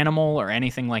or an animal or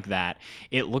anything like that.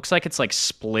 It looks like it's like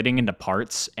splitting into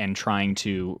parts and trying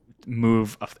to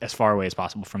move as far away as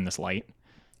possible from this light.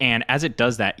 And as it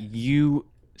does that, you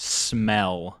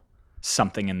smell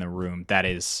something in the room that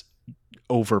is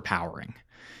overpowering.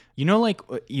 You know, like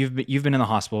you've been in the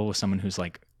hospital with someone who's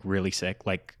like really sick,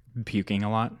 like puking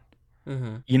a lot.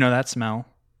 Mm-hmm. You know that smell?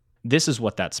 This is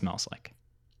what that smells like.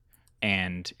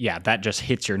 And yeah, that just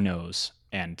hits your nose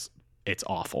and it's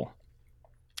awful.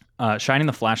 Shining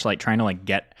the flashlight, trying to like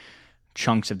get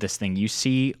chunks of this thing, you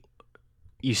see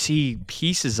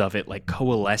pieces of it like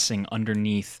coalescing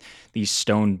underneath these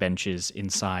stone benches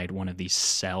inside one of these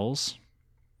cells.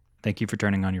 Thank you for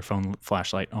turning on your phone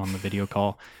flashlight on the video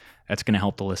call. That's going to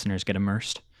help the listeners get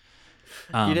immersed.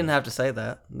 You didn't have to say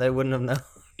that. They wouldn't have known.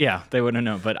 Yeah, they wouldn't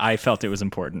know, but I felt it was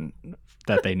important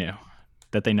that they knew.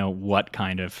 That they know what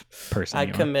kind of person I you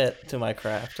are. commit to my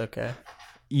craft, okay.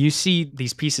 You see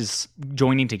these pieces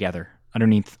joining together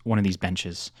underneath one of these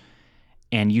benches.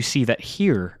 And you see that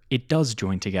here, it does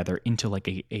join together into like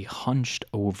a hunched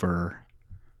over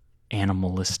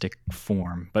animalistic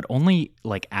form, but only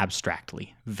like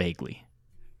abstractly, vaguely.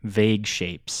 Vague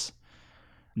shapes.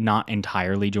 Not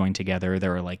entirely joined together.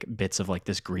 There are like bits of like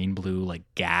this green-blue like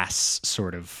gas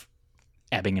sort of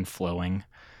ebbing and flowing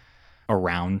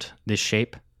around this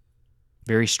shape.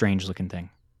 Very strange looking thing.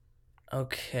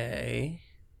 Okay.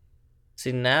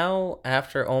 See, now,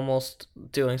 after almost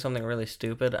doing something really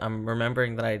stupid, I'm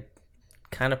remembering that I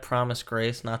kind of promised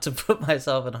Grace not to put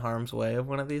myself in harm's way of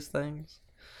one of these things.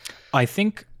 I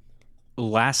think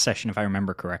last session, if I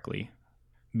remember correctly,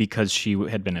 because she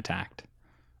had been attacked,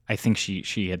 I think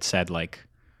she had said, like,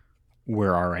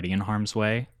 we're already in harm's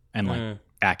way, and, like,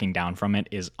 backing down from it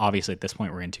is obviously at this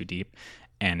point we're in too deep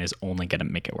and is only going to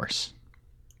make it worse.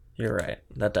 You're right.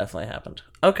 That definitely happened.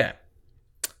 Okay.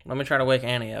 Let me try to wake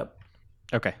Annie up.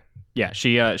 Okay. Yeah,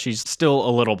 she's still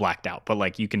a little blacked out, but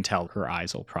like you can tell her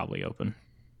eyes will probably open.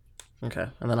 Okay.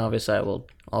 And then obviously I will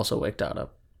also wake Dot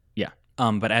up. Yeah.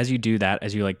 But as you do that,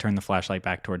 as you like turn the flashlight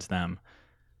back towards them,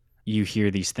 you hear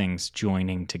these things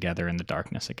joining together in the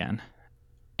darkness again.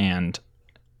 And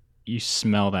you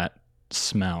smell that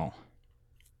smell.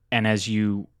 And as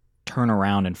you turn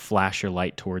around and flash your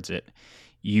light towards it,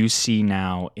 you see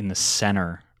now in the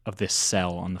center of this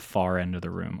cell on the far end of the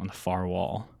room, on the far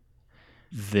wall,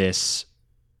 this,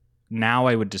 now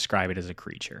I would describe it as a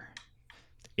creature.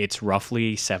 It's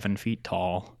roughly 7 feet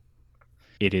tall.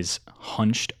 It is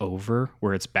hunched over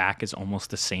where its back is almost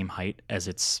the same height as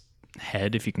its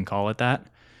head, if you can call it that.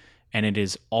 And it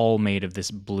is all made of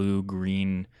this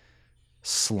blue-green,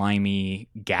 slimy,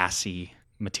 gassy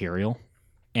material.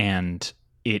 And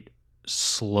it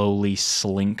slowly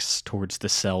slinks towards the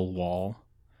cell wall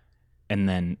and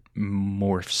then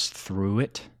morphs through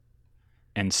it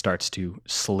and starts to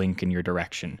slink in your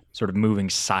direction, sort of moving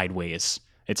sideways,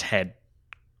 its head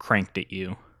cranked at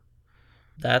you.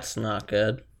 That's not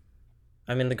good.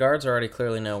 I mean, the guards already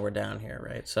clearly know we're down here,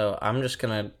 right? So I'm just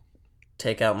going to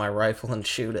take out my rifle and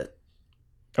shoot it.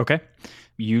 Okay.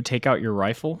 You take out your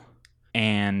rifle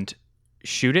and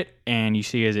shoot it, and you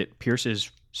see as it pierces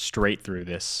straight through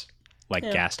this like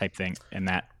gas type thing, and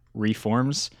that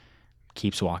reforms,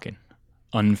 keeps walking,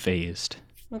 unfazed.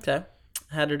 Okay.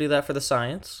 Had to do that for the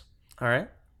science. All right.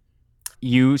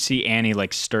 You see Annie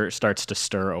like starts to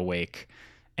stir awake,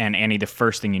 and Annie, the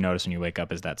first thing you notice when you wake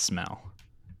up is that smell.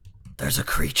 There's a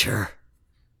creature.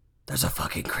 There's a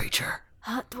fucking creature.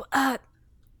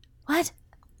 What?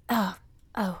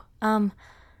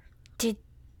 Did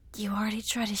you already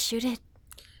try to shoot it?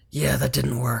 Yeah, that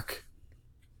didn't work.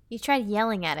 You tried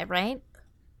yelling at it, right?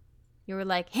 You were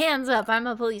like, hands up, I'm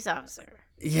a police officer.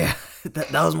 Yeah,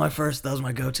 that was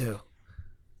my go-to.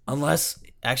 Unless,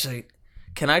 actually,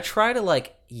 can I try to,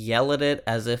 like, yell at it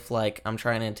as if, like, I'm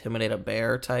trying to intimidate a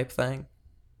bear type thing?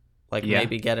 Like,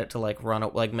 maybe get it to, like, run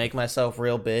up, like, make myself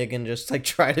real big and just, like,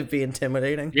 try to be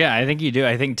intimidating? Yeah, I think you do.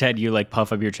 I think, Ted, you, like,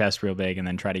 puff up your chest real big and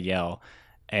then try to yell,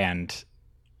 and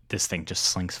this thing just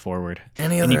slinks forward.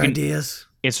 Any other ideas?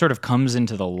 It sort of comes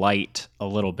into the light a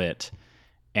little bit,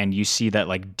 and you see that,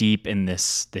 like, deep in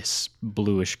this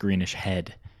bluish-greenish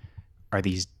head are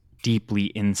these deeply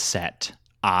inset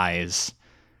eyes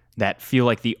that feel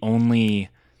like the only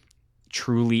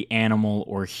truly animal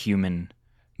or human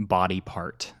body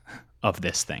part of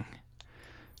this thing. Oh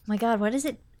my god, what is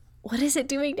it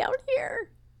doing down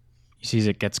here? You see as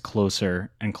it gets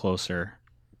closer and closer,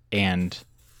 and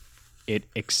it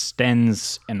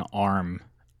extends an arm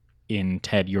in,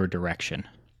 Ted, your direction.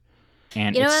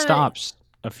 And it stops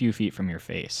a few feet from your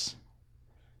face.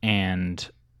 And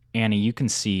Annie, you can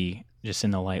see just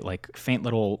in the light, like faint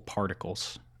little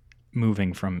particles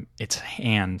moving from its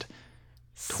hand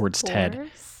towards Spores?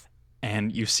 Ted.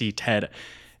 And you see Ted,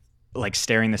 like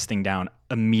staring this thing down,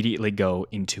 immediately go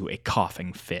into a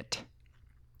coughing fit.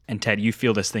 And Ted, you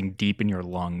feel this thing deep in your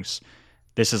lungs.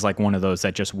 This is like one of those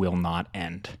that just will not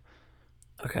end.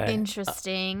 Okay.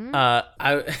 Interesting.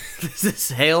 This is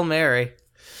Hail Mary.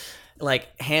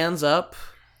 Like, hands up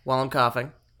while I'm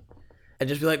coughing. And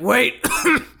just be like, wait!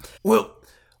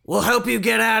 We'll help you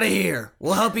get out of here.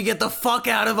 We'll help you get the fuck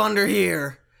out of under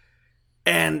here.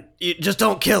 And you just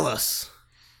don't kill us.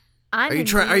 Are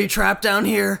you trapped down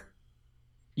here?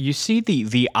 You see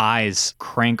the eyes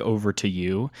crank over to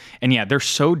you. And yeah, they're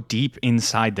so deep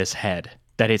inside this head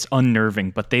that it's unnerving,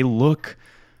 but they look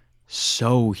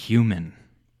so human.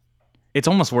 It's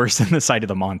almost worse than the sight of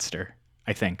the monster,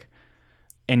 I think.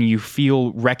 And you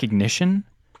feel recognition,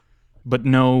 but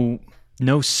no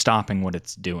stopping what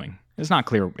it's doing. It's not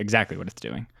clear exactly what it's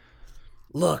doing.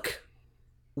 Look,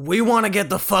 we want to get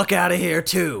the fuck out of here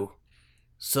too.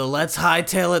 So let's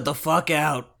hightail it the fuck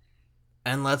out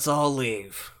and let's all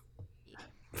leave.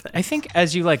 I think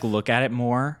as you like look at it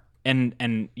more and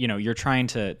you know, you're trying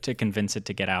to convince it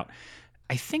to get out,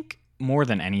 I think more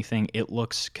than anything, it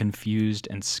looks confused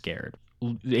and scared.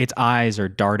 Its eyes are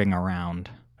darting around,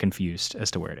 confused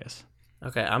as to where it is.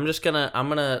 Okay, I'm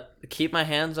gonna keep my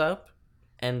hands up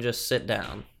and just sit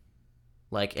down,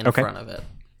 like in front of it,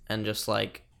 and just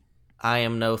like, I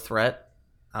am no threat.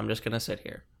 I'm just gonna sit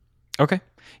here. Okay.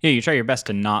 Yeah, you try your best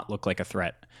to not look like a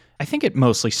threat. I think it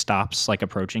mostly stops like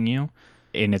approaching you,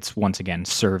 and it's once again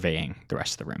surveying the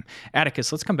rest of the room.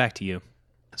 Atticus, let's come back to you.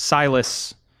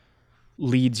 Silas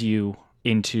leads you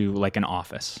into like an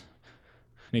office.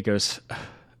 And he goes,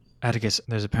 Atticus,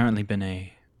 there's apparently been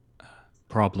a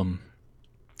problem.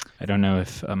 I don't know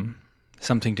if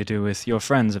something to do with your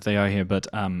friends if they are here, but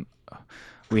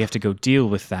we have to go deal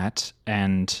with that.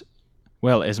 And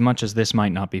Well, as much as this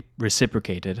might not be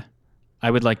reciprocated,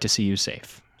 I would like to see you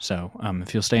safe. So,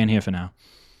 if you'll stay in here for now,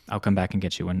 I'll come back and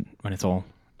get you when it's all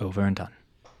over and done.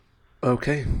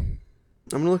 Okay. I'm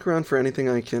going to look around for anything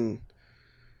I can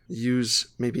use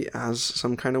maybe as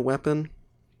some kind of weapon.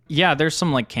 Yeah, there's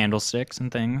some like candlesticks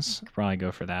and things. Could probably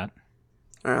go for that.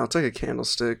 All right, I'll take a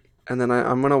candlestick. And then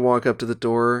I'm going to walk up to the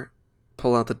door,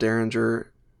 pull out the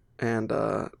Derringer, and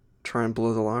try and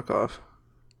blow the lock off.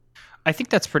 I think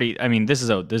that's pretty. I mean, this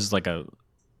is like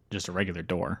just a regular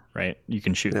door, right? You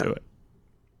can shoot through it.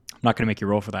 I'm not gonna make you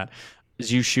roll for that.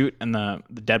 As you shoot, and the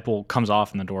deadbolt comes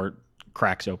off, and the door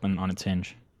cracks open on its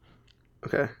hinge.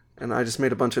 Okay, and I just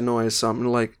made a bunch of noise, so I'm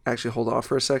gonna like actually hold off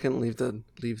for a second, leave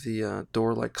the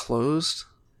door like closed,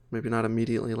 maybe not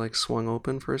immediately like swung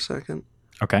open for a second.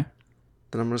 Okay.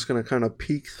 Then I'm just gonna kind of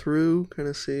peek through, kind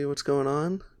of see what's going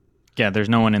on. Yeah, there's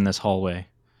no one in this hallway.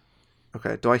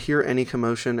 Okay, do I hear any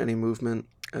commotion, any movement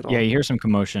at all? Yeah, you hear some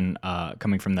commotion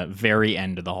coming from the very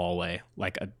end of the hallway,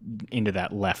 like into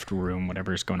that left room,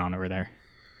 whatever's going on over there.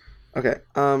 Okay,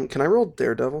 can I roll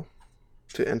Daredevil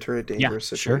to enter a dangerous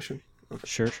sure. situation?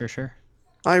 Okay. Sure.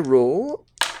 I roll.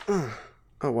 Oh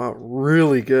wow,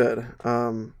 really good.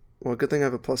 Well, good thing I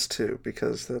have a +2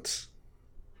 because that's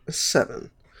a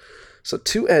 7. So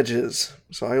 2 edges.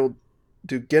 So I will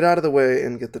do get out of the way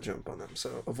and get the jump on them.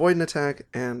 So avoid an attack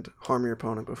and harm your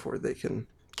opponent before they can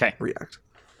react.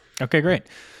 Okay, great.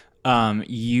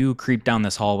 You creep down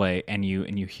this hallway and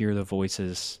you hear the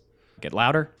voices get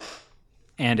louder,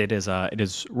 and it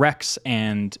is Rex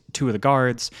and 2 of the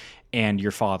guards and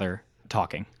your father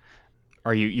talking.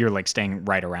 You're like staying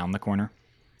right around the corner?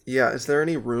 Yeah. Is there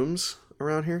any rooms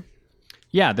around here?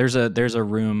 Yeah, there's a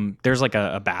room. There's like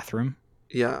a bathroom.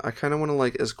 Yeah, I kind of want to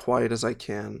like as quiet as I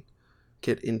can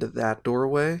get into that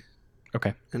doorway.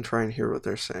 Okay. And try and hear what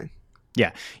they're saying.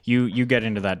 Yeah, you get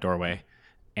into that doorway,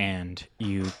 and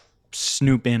you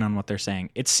snoop in on what they're saying.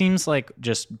 It seems like,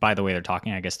 just by the way they're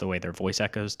talking, I guess the way their voice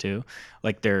echoes too,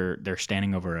 like they're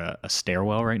standing over a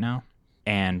stairwell right now,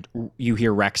 and you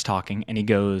hear Rex talking, and he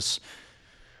goes,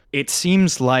 "It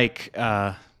seems like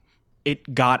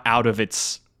it got out of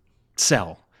its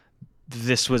cell.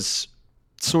 This was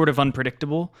sort of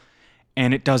unpredictable,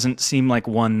 and it doesn't seem like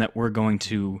one that we're going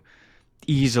to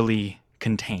easily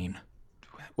contain.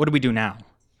 What do we do now?"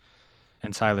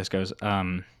 And Silas goes,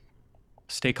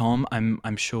 "Stay calm.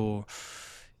 I'm sure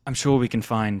we can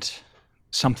find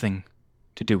something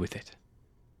to do with it."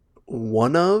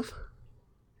 One of?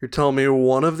 You're telling me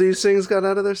one of these things got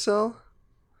out of their cell?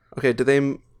 Okay,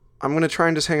 I'm going to try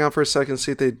and just hang out for a second,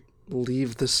 see if they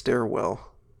leave the stairwell.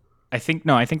 I think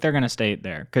they're going to stay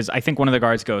there, because I think one of the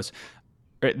guards goes,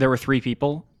 "There were 3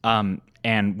 people,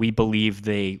 and we believe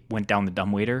they went down the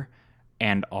dumbwaiter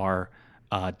and are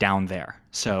down there.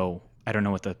 So I don't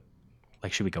know what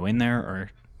should we go in there?"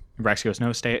 Or Rex goes,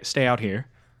 "No, stay out here.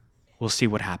 We'll see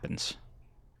what happens."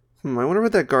 I wonder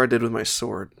what that guard did with my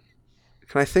sword.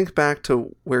 Can I think back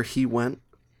to where he went?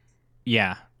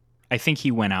 Yeah, I think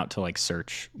he went out to like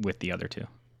search with the other 2.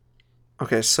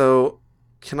 Okay, so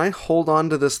can I hold on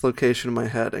to this location in my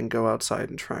head and go outside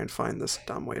and try and find this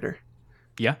dumbwaiter?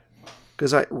 Yeah.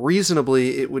 Because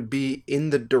reasonably, it would be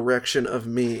in the direction of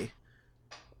me,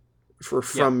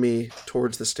 from me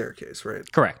towards the staircase, right?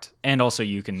 Correct. And also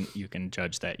you can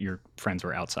judge that your friends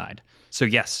were outside. So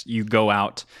yes, you go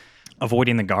out,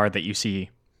 avoiding the guard that you see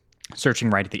searching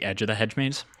right at the edge of the hedge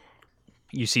maze.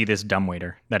 You see this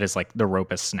dumbwaiter that is like the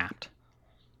rope is snapped.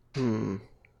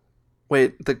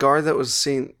 Wait, the guard that was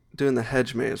seen doing the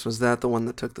hedge maze, was that the one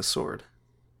that took the sword?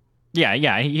 Yeah,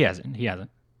 he hasn't.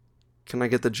 Can I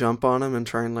get the jump on him and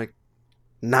try and like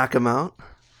knock him out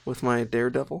with my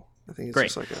Daredevil? I think it's great.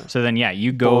 Just like a... So then, yeah,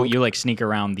 you go, you like sneak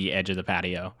around the edge of the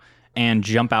patio and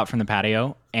jump out from the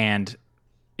patio, and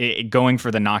going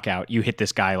for the knockout, you hit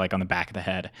this guy like on the back of the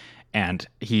head, and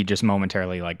he just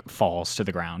momentarily like falls to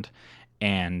the ground,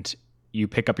 and you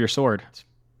pick up your sword.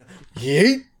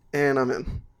 Yeet! And I'm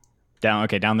in. Down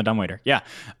the dumbwaiter. Yeah.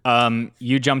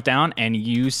 You jump down and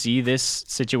you see this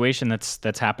situation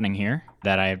that's happening here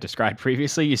that I have described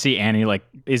previously. You see Annie like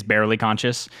is barely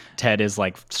conscious. Ted is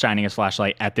like shining his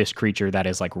flashlight at this creature that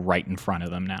is like right in front of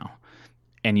them now.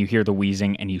 And you hear the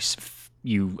wheezing, and you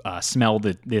smell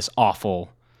this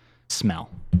awful smell.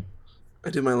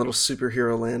 I do my little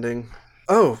superhero landing.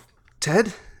 Oh,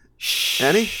 Ted? Shh.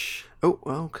 Annie? Oh,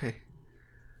 well, okay.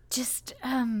 Just,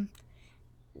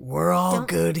 We're all Don't-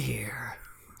 good here.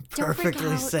 don't freak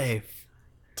Perfectly out. safe.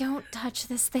 don't touch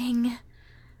this thing.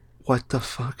 What the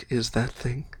fuck is that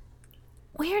thing?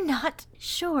 We're not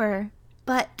sure,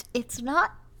 but it's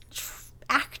not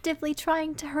actively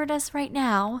trying to hurt us right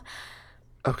now.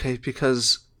 Okay,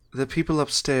 because the people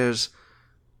upstairs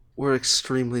we're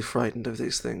extremely frightened of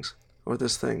these things, or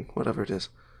this thing, whatever it is.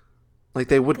 Like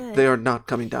they Good. are not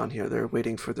coming down here. They're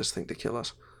waiting for this thing to kill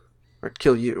us, or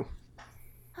kill you.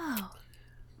 Oh,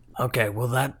 Okay, well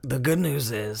the good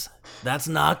news is that's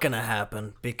not gonna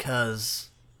happen because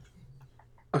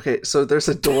Okay, so there's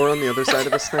a door on the other side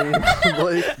of this thing,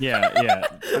 Blake. Yeah.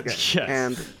 Okay, Yes.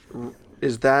 and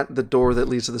is that the door that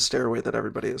leads to the stairway that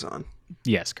everybody is on?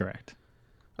 Yes, correct.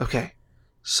 Okay,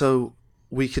 so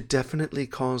we could definitely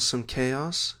cause some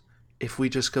chaos if we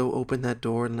just go open that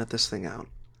door and let this thing out.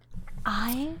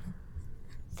 I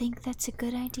think that's a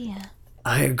good idea.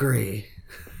 I agree.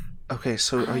 Okay,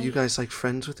 so are you guys like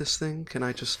friends with this thing? Can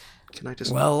I just?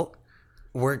 Well,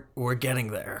 we're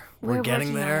getting there. We're We're getting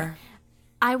working on there.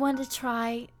 I want to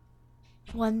try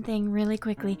one thing really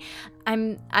quickly.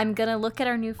 I'm gonna look at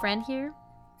our new friend here.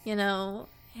 You know,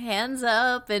 hands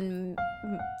up and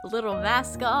little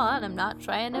mask on. I'm not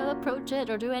trying to approach it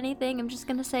or do anything. I'm just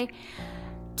gonna say,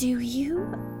 do you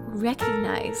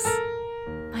recognize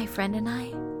my friend and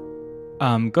I?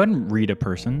 Go ahead and read a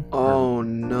person. Oh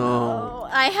no! Oh,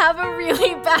 I have a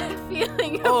really bad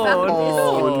feeling about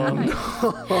Oh this.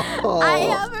 no! I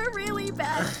have a really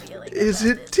bad feeling. Is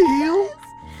about it this, teal? guys.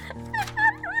 I have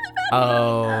a really bad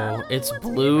Oh, feeling. it's What's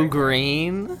the blue neighbor?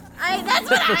 green. That's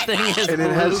what The I thing is And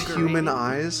it has blue-green. human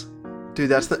eyes.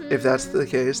 Dude, if that's the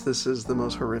case, this is the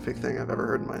most horrific thing I've ever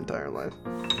heard in my entire life.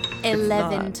 11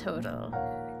 not.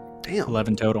 total. Damn.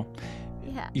 11 total.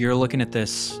 Yeah. You're looking at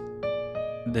this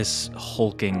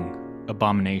hulking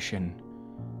abomination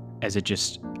as it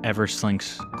just ever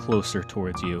slinks closer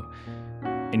towards you.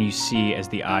 And you see as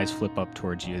the eyes flip up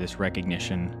towards you, this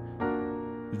recognition.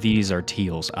 These are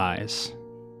Teal's eyes.